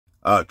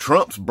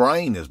Trump's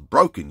brain is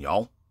broken,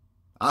 y'all.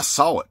 I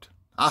saw it.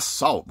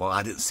 Well,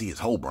 I didn't see his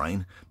whole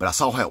brain, but I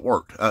saw how it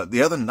worked.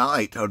 The other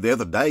night, or the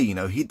other day,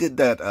 he did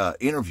that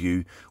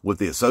interview with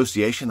the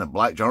Association of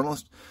Black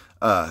Journalists.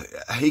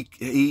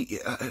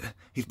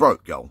 He's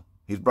broke, y'all.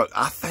 He's broke.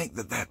 I think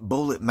that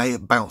bullet may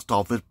have bounced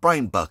off his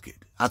brain bucket.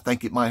 I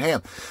think it might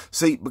have.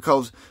 See,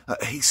 because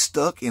he's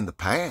stuck in the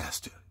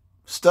past.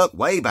 Stuck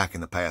way back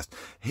in the past.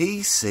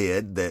 He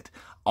said that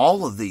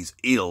all of these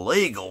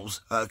illegals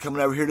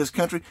coming over here to this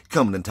country,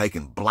 coming and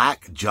taking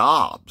black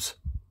jobs.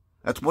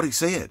 That's what he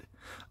said.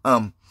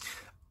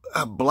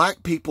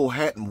 Black people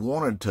hadn't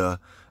wanted to,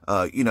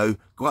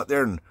 go out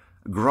there and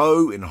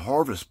grow and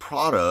harvest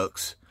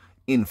products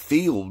in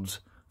fields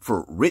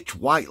for rich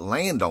white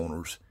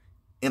landowners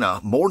in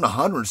more than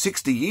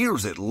 160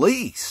 years at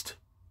least.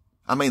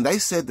 I mean, they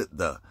said that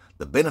the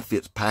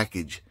benefits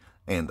package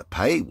and the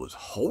pay was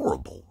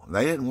horrible.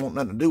 They didn't want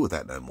nothing to do with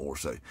that no more.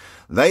 So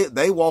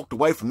they walked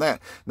away from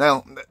that.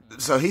 Now,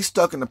 so he's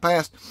stuck in the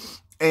past.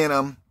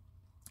 And,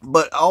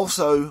 but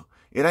also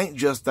it ain't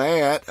just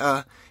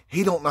that.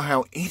 He don't know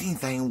how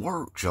anything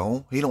works,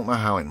 y'all. He don't know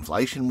how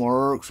inflation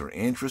works or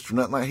interest or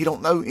nothing like that. He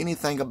don't know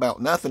anything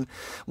about nothing.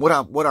 What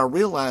I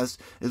realized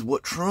is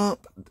what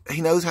Trump,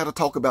 he knows how to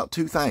talk about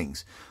two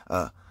things.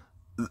 The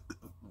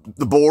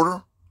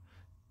border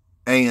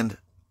and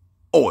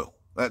oil.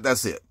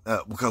 That's it.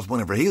 Because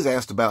whenever he was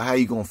asked about how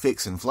you going to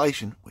fix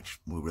inflation, which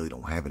we really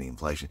don't have any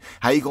inflation,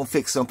 how you going to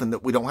fix something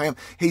that we don't have,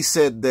 he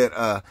said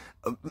that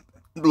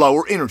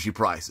lower energy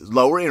prices.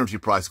 Lower energy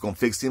prices going to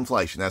fix the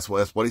inflation. That's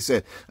what he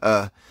said.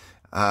 There's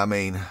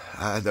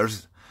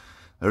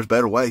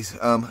better ways.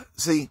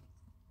 So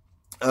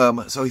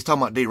he's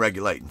talking about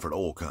deregulating for the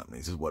oil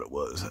companies is what it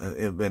was.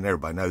 And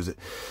everybody knows it.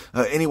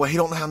 Anyway, he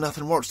don't know how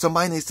nothing works.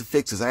 Somebody needs to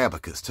fix his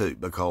abacus too,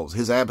 because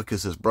his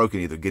abacus is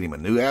broken. Either get him a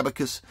new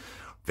abacus,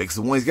 fix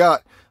the one he's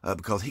got,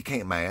 because he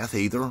can't math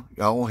either.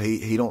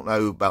 He don't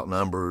know about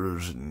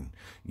numbers and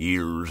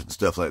years and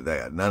stuff like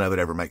that. None of it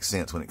ever makes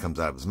sense when it comes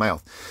out of his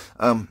mouth.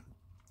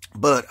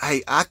 But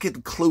hey, I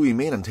could clue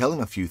him in and tell him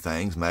a few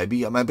things.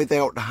 Maybe they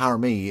ought to hire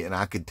me and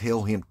I could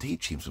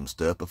teach him some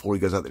stuff before he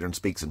goes out there and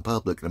speaks in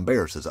public and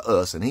embarrasses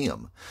us and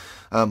him.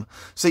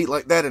 See,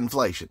 like that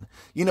inflation.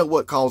 You know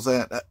what caused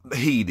that?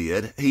 He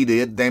did.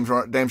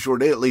 Damn sure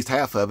did. At least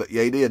half of it.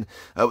 Yeah, he did.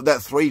 That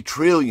 $3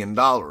 trillion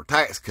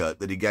tax cut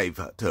that he gave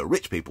to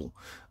rich people.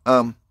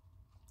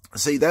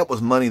 See, that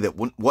was money that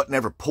wasn't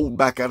ever pulled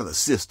back out of the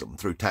system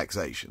through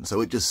taxation. So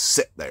it just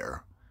sat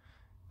there.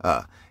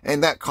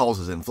 And that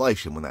causes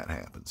inflation when that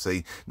happens.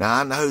 See,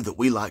 now I know that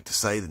we like to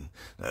say that,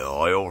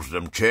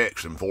 them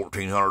checks and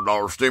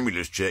 $1,400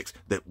 stimulus checks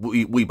that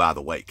we by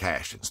the way,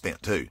 cashed and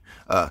spent too,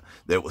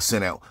 that was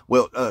sent out.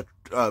 Well,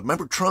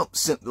 remember Trump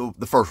sent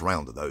the first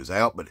round of those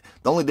out, but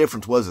the only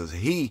difference was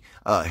he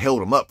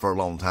held them up for a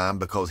long time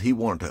because he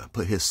wanted to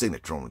put his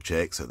signature on the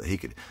check so that he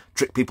could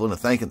trick people into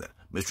thinking that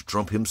Mr.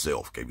 Trump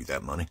himself gave you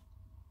that money.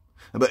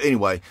 But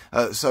anyway,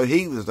 so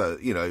he was a,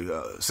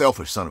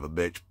 selfish son of a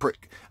bitch,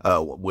 prick,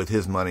 with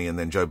his money, and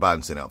then Joe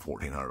Biden sent out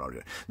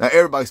 $1,400. Now,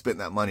 everybody spent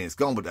that money, it's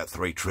gone, but that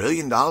 $3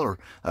 trillion,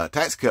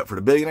 tax cut for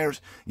the billionaires,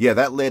 yeah,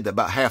 that led to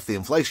about half the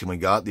inflation we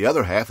got. The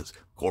other half is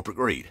corporate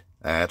greed.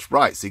 That's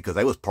right. See, because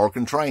they was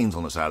parking trains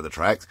on the side of the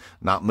tracks,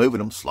 not moving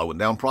them, slowing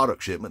down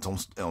product shipments on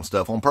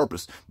stuff on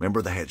purpose.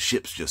 Remember, they had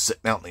ships just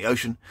sitting out in the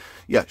ocean?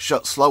 Yeah,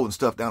 slowing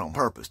stuff down on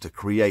purpose to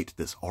create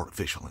this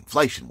artificial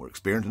inflation we're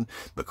experiencing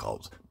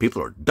because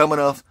people are dumb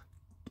enough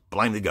to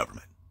blame the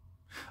government.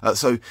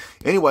 So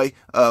anyway,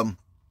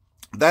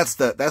 that's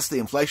the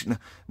inflation.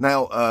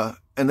 Now,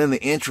 and then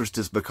the interest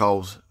is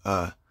because,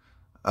 you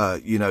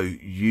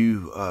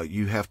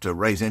have to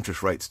raise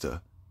interest rates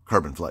to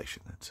curb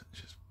inflation. It's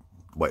just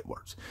the way it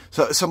works.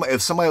 So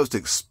if somebody was to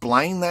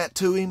explain that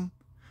to him,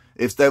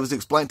 if that was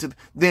explained to him,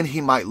 then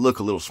he might look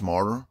a little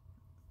smarter.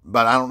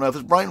 But I don't know if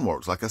his brain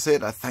works. Like I said,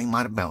 that thing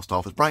might have bounced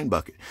off his brain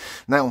bucket.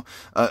 Now,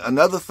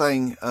 another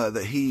thing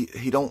that he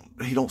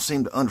don't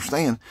seem to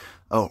understand,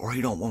 or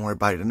he don't want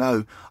everybody to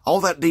know, all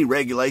that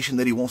deregulation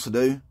that he wants to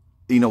do,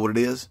 you know what it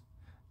is?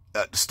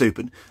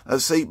 Stupid.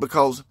 See,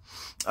 because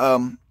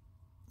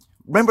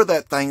remember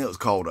that thing that was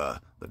called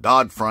the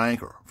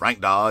Dodd-Frank or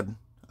Frank-Dodd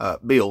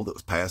bill that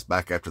was passed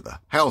back after the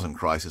housing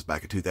crisis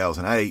back in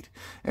 2008,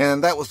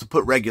 and that was to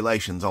put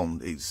regulations on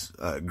these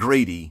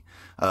greedy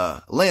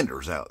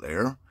lenders out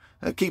there,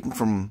 keep them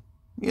from,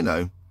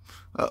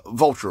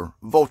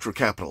 vulture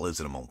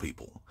capitalism on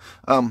people.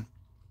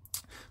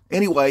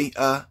 Anyway,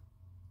 as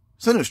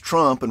soon as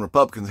Trump and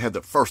Republicans had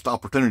the first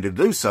opportunity to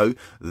do so,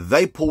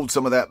 they pulled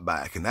some of that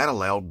back, and that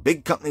allowed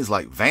big companies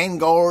like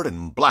Vanguard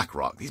and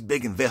BlackRock, these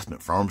big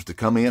investment firms, to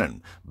come in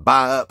and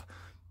buy up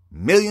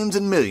millions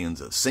and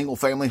millions of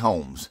single-family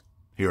homes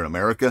here in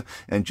America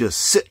and just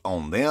sit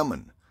on them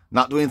and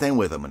not do anything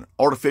with them and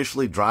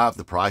artificially drive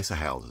the price of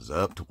houses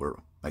up to where it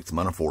makes them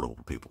unaffordable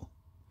to people.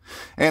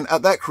 And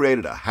that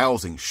created a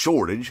housing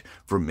shortage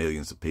for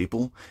millions of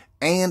people,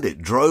 and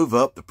it drove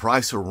up the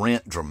price of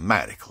rent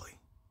dramatically.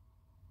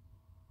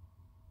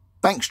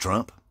 Thanks,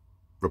 Trump,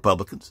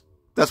 Republicans.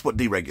 That's what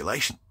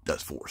deregulation does.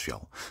 does for us,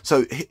 y'all.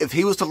 So if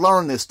he was to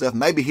learn this stuff,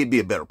 maybe he'd be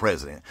a better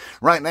president.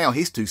 Right now,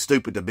 he's too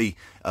stupid to be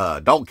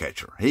a dog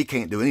catcher. He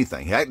can't do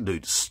anything. That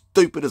dude's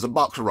stupid as a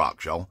box of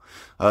rocks, y'all.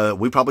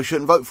 We probably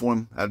shouldn't vote for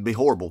him. That'd be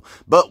horrible.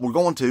 But we're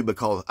going to,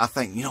 because I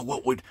think, you know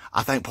what,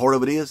 I think part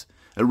of it is,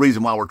 the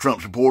reason why we're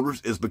Trump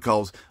supporters is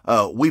because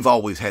we've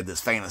always had this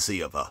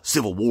fantasy of a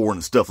civil war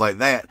and stuff like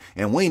that,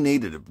 and we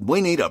need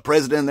a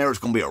president in there that's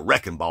going to be a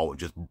wrecking ball and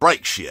just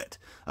break shit.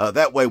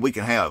 That way we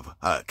can have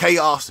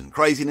chaos and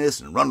craziness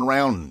and run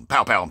around and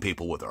pow-powing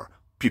people with our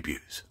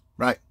pew-pews,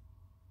 right?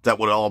 Is that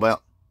what it's all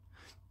about?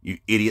 You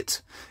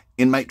idiots.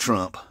 Inmate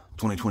Trump,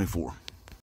 2024.